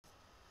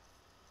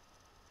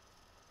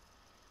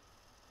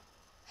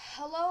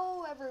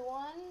Hello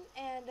everyone,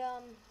 and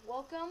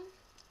welcome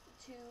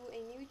to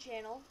a new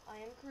channel I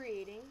am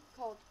creating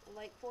called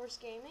Lightforce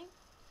Gaming.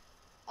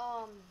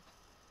 Um,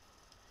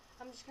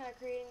 I'm just kind of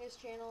creating this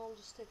channel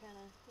just to kind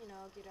of,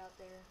 get out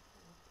there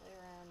and play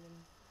around, and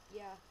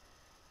yeah.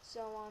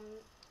 So,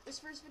 this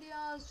first video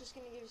is just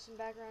going to give you some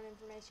background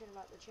information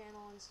about the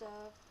channel and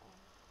stuff.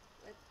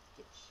 Let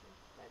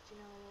you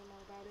know a little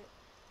more about it.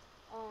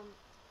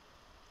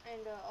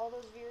 And all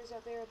those viewers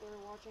out there that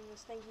are watching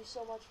this, thank you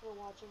so much for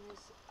watching this.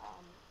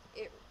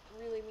 It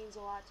really means a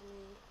lot to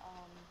me.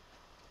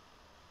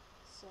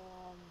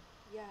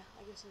 Yeah,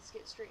 I guess let's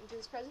get straight into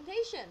this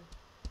presentation.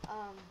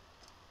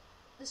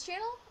 This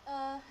channel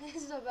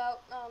is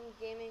about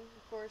gaming,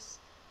 of course.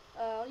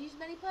 I'll use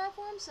many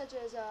platforms such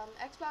as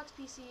Xbox,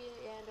 PC,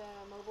 and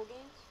mobile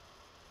games.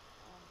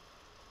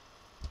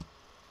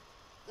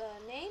 The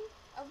name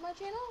of my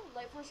channel,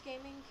 Lightforce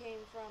Gaming, came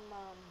from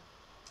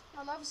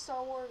I love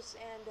Star Wars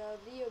and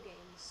video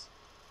games.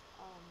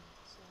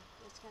 So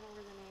that's kind of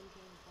where the name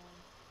came from.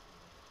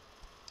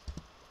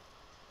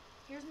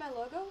 Here's my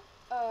logo.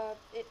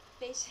 It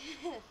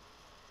basically,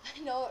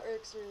 I know it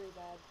irks really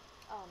bad.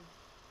 I'm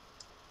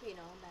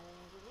not an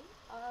anything.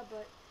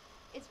 But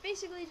it's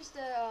basically just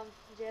a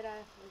Jedi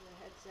with a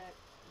headset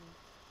and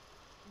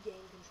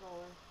game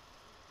controller.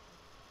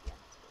 Yeah,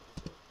 that's pretty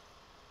much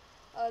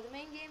it. The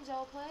main games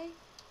I'll play,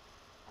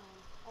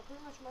 I'll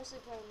pretty much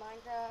mostly play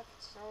Minecraft,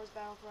 Star Wars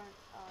Battlefront,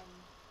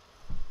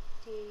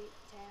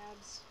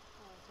 Tabs,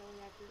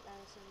 Totally Accurate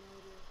Battle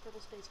Simulator,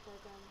 Purple Space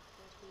Program,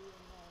 PSP,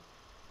 and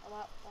a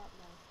lot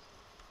more.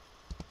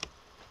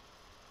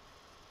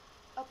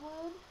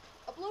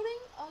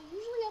 Uploading, I'll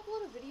usually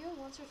upload a video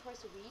once or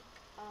twice a week.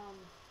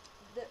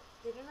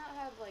 They do not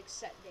have like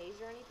set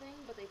days or anything,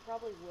 but they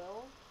probably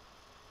will.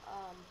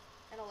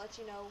 And I'll let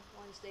you know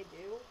once they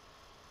do.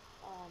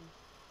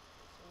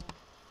 So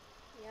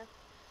yeah.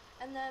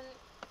 And then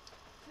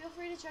feel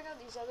free to check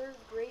out these other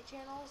great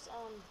channels.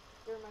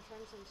 They're my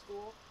friends from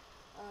school.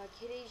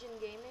 Kid Asian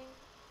Gaming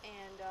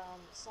and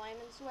Slime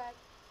and Swag.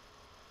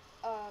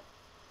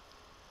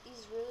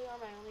 These really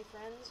are my only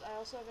friends. I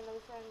also have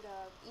another friend,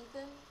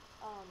 Ethan.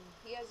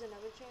 He has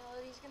another channel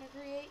that he's going to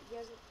create. He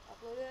hasn't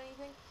uploaded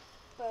anything.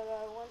 But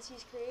once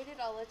he's created,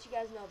 I'll let you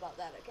guys know about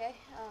that, okay?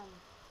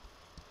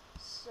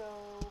 So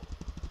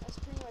that's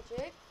pretty much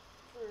it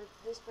for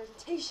this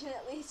presentation,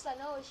 at least. I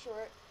know it's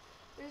short.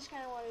 I just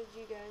kind of wanted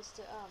you guys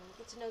to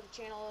get to know the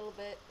channel a little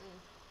bit,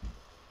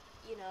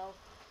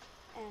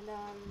 and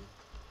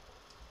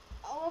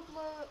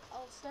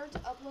I'll start to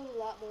upload a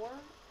lot more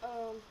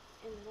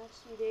in the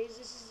next few days.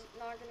 This is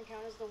not going to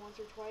count as the once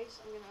or twice.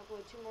 I'm going to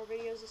upload 2 more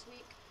videos this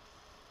week.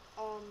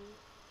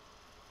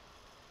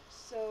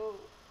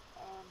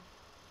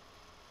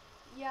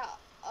 Yeah,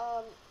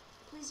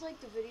 please like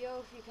the video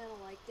if you kind of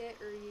liked it,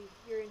 or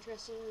you're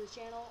interested in the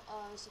channel.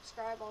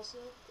 Subscribe also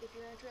if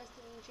you're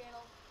interested in the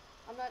channel.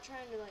 I'm not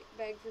trying to like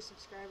beg for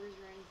subscribers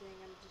or anything.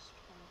 I'm just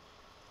kind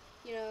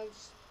of,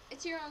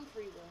 it's your own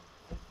free will.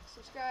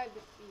 Subscribe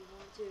if you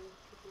want to,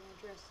 if you're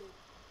interested.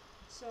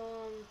 So,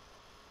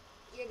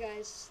 yeah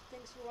guys,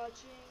 thanks for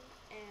watching,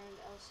 and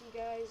I'll see you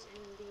guys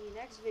in the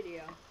next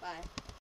video. Bye.